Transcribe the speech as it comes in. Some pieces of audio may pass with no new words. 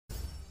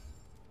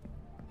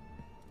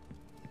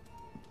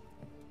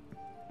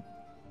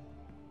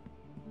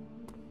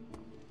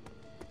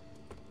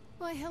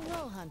Why,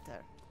 hello, Hunter.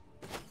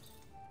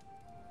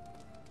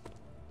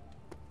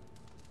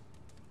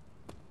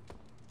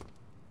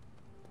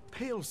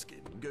 Pale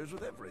skin goes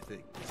with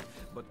everything,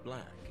 but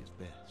black is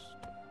best.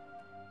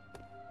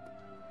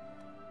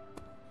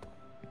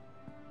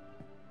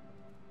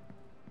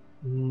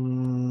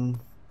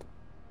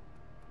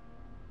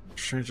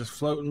 Should I just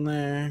float in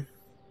there?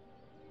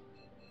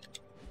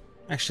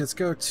 Actually, let's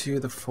go to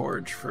the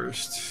forge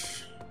first.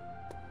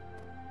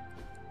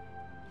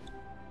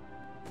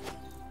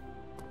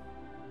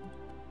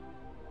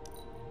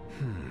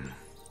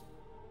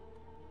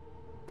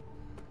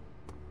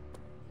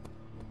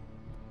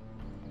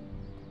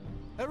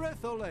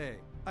 Erethole!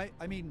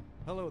 I mean,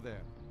 hello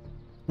there.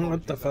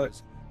 What the Apologies, I fuck?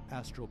 was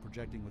astral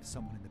projecting with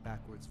someone in the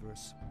backwards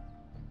verse.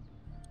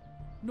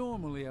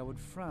 Normally I would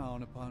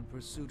frown upon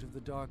pursuit of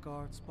the dark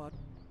arts, but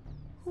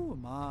who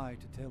am I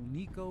to tell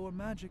Nico or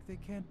Magic they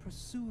can't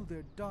pursue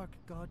their dark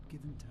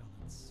god-given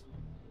talents?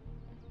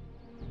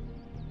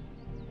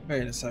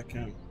 Wait a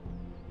second.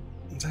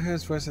 Is that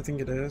his voice? I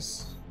think it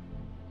is.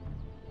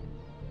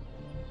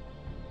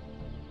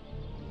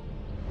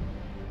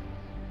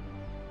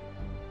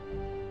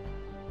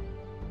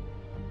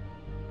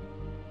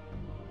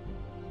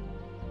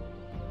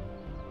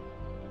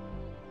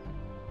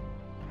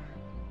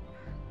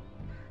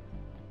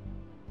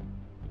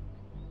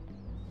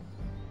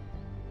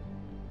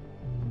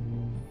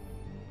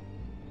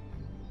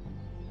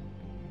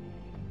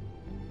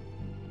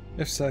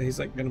 If so, he's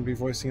like gonna be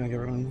voicing like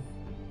everyone.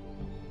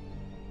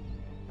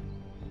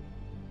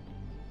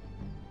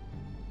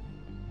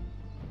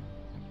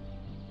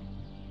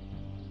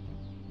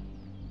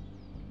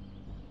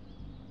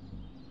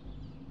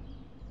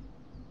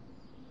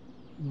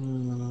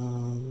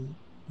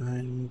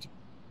 And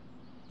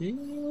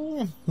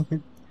yeah.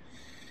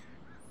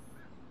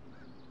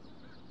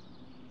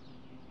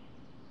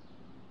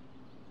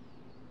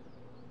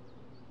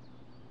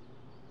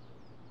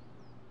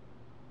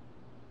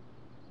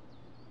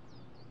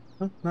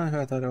 Oh, not who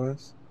I thought it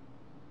was.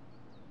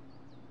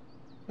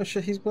 Oh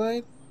shit, he's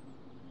Blade?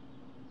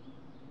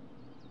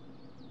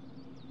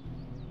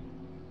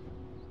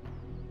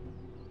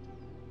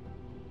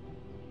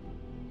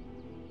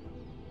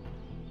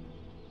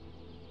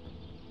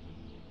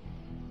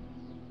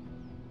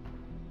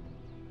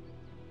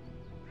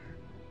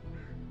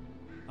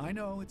 I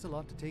know it's a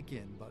lot to take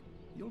in, but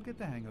you'll get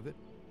the hang of it.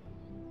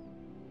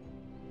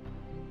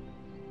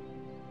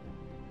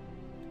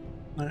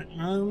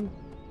 Alright,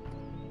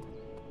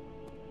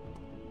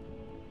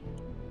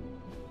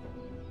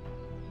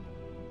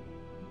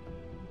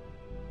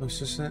 what's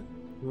this it?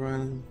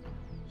 Run.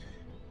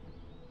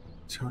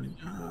 Tony.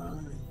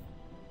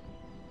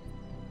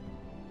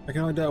 I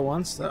can only do it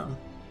once though.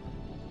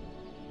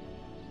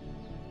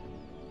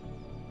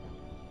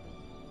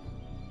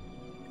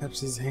 Catch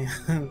his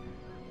hand.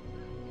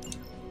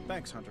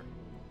 Thanks, Hunter.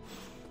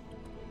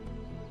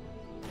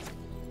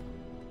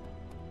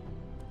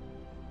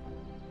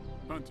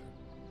 Hunter.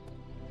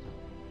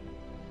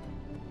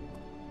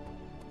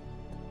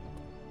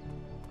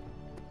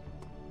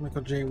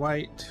 Michael J.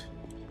 White.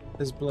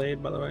 His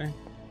Blade, by the way.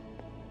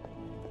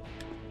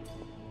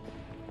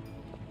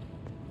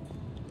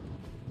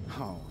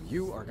 Oh,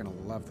 you are gonna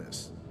love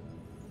this.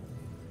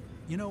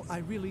 You know, I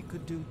really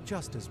could do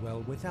just as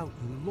well without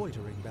you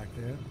loitering back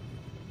there.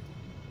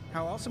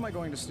 How else am I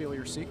going to steal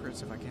your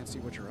secrets if I can't see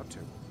what you're up to?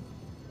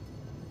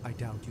 I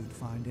doubt you'd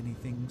find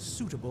anything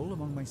suitable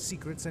among my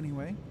secrets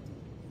anyway.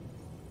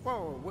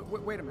 Whoa,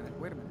 wait a minute,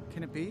 wait a minute.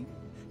 Can it be?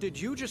 Did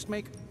you just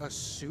make a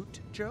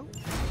suit, Joe?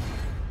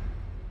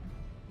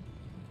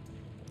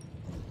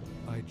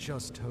 I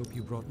just hope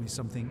you brought me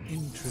something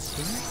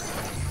interesting.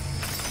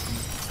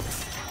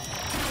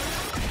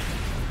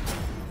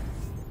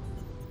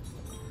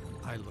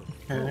 I look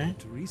forward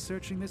to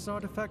researching this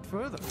artifact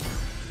further.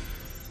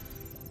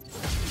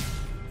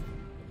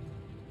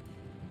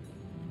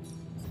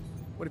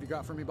 What have you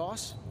got for me,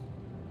 boss?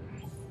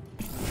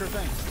 Sure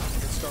thing.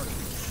 Get started.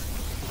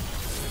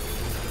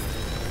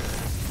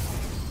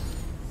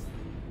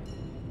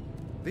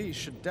 These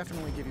should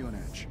definitely give you an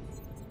edge.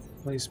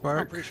 Play I'm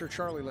Spark. pretty sure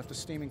Charlie left a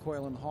steaming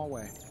coil in the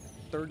hallway.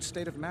 Third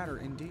state of matter,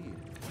 indeed.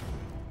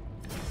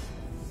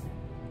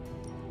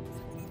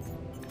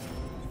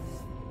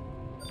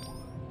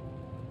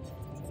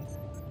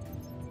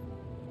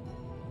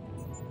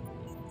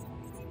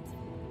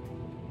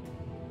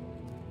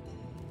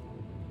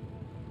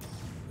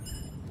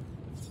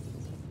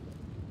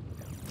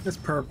 It's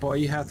purple.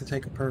 You have to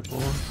take a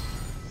purple.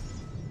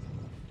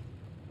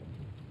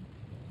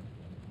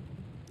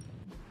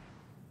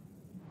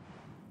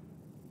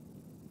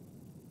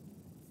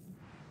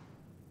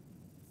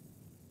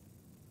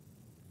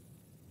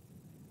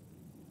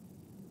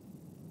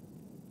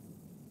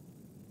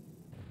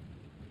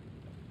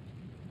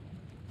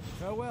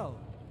 Farewell.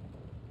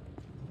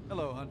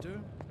 Hello, Hunter.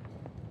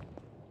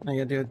 I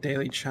gotta do a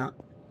daily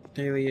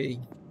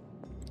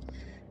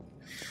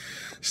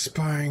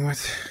sparring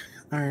with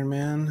Iron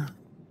Man.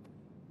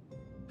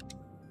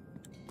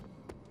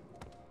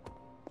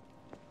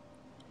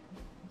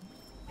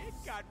 It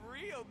got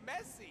real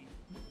messy.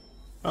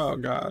 Oh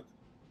god.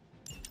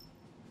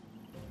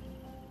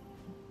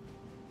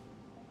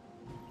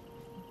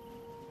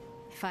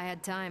 If I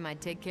had time,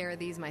 I'd take care of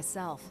these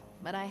myself,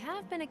 but I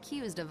have been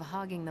accused of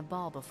hogging the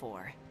ball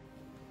before.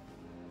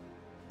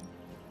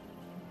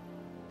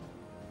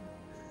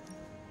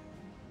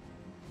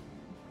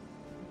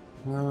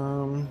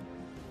 You're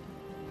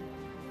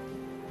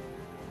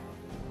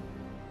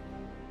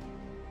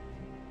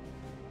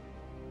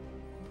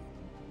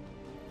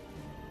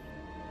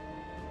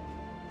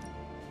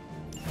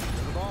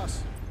the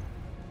boss.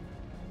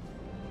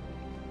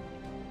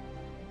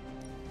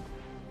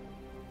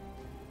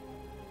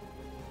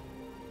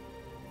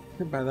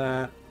 Good by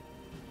that.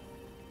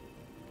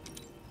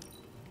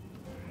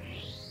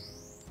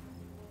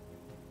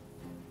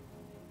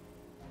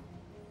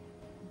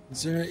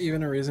 Is there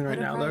even a reason right Put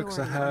a now though? Because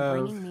I priority on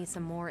have. bringing me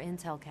some more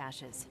intel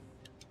caches.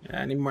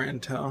 Yeah, I need more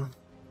intel.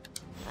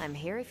 I'm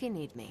here if you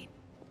need me.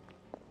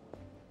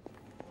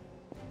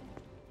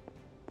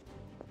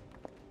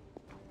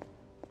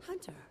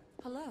 Hunter,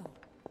 hello.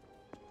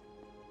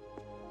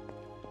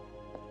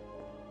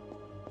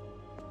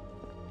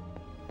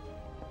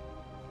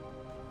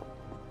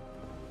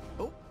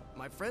 Oh,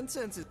 my friend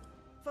senses.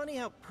 Funny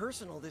how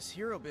personal this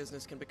hero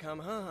business can become,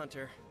 huh,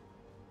 Hunter?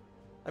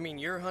 I mean,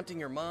 you're hunting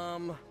your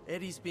mom,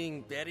 Eddie's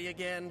being Betty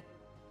again.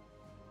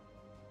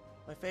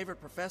 My favorite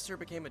professor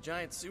became a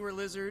giant sewer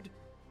lizard.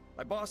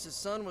 My boss's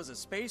son was a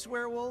space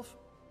werewolf.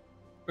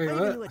 Wait, I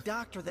even what? knew a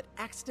doctor that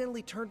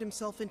accidentally turned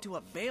himself into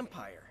a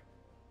vampire.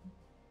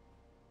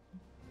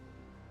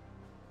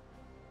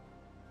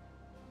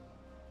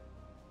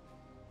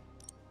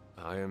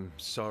 I am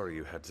sorry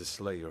you had to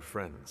slay your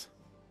friends.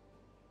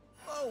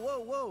 Whoa, whoa,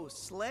 whoa,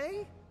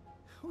 slay?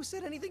 Who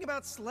said anything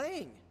about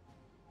slaying?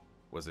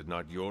 Was it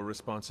not your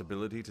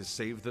responsibility to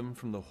save them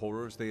from the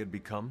horrors they had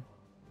become?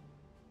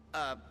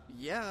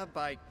 Yeah,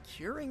 by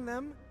curing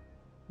them.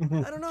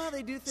 I don't know how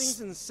they do things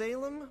in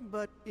Salem,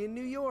 but in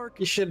New York,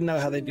 You should know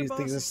how they shooting do your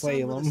things in boss's son with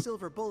Salem. a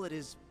silver bullet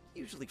is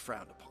usually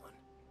frowned upon.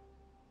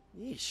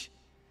 Yeesh.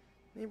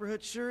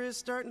 Neighborhood sure is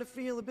starting to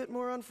feel a bit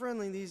more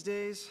unfriendly these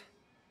days.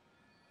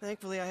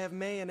 Thankfully, I have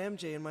May and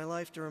MJ in my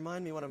life to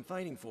remind me what I'm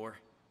fighting for.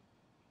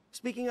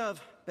 Speaking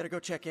of, better go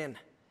check in.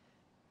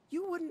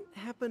 You wouldn't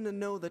happen to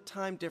know the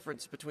time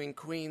difference between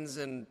Queens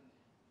and,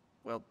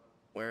 well,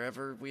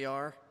 wherever we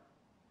are?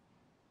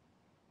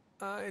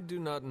 I do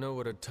not know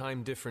what a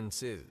time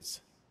difference is.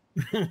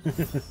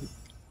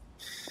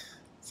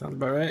 Sounds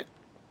about right.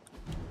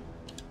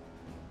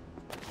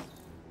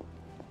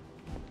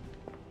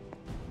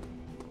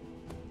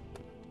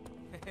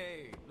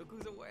 Hey, look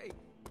who's awake.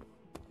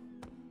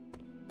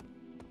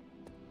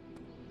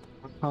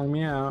 Calling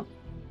me out.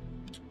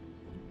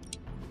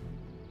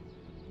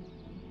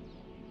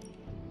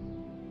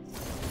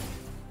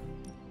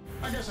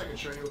 I guess I could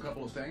show you a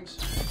couple of things.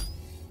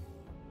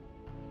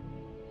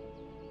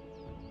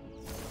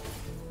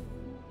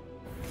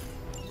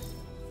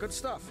 Good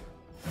stuff.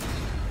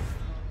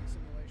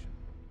 Simulation.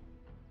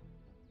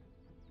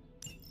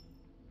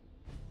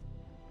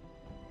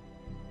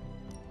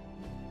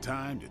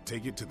 Time to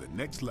take it to the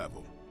next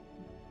level.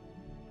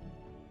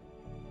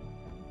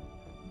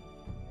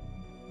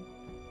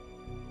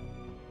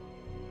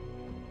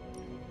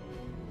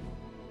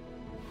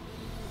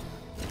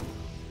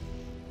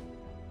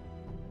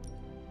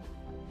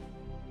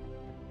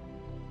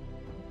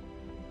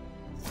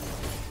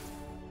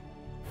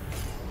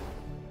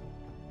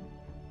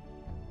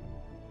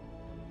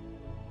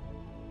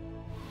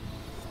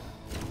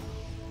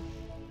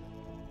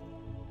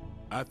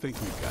 I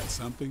think we've got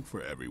something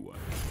for everyone.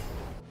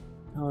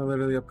 Oh, I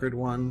literally upgrade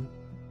one.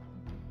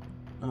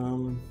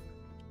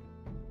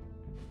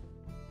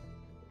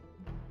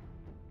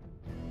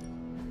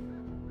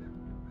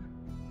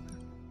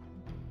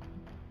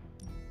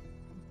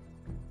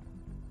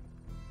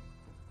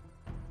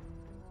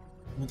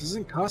 It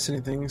doesn't cost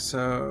anything,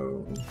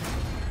 so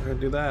we're gonna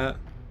do that.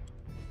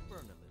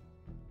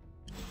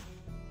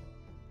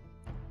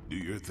 Do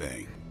your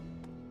thing.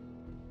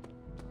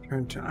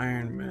 Turn to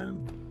Iron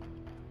Man.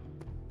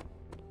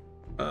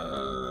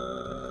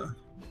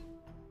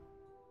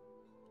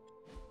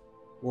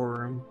 War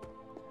room.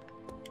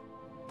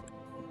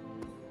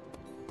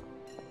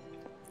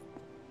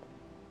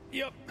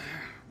 Yep.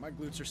 My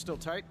glutes are still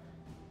tight.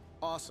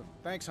 Awesome.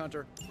 Thanks,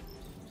 Hunter.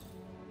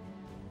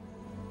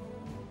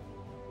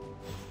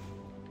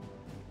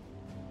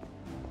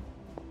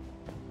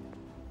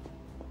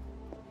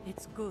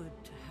 It's good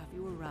to have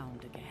you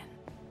around again.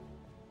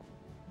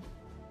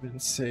 And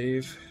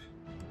save.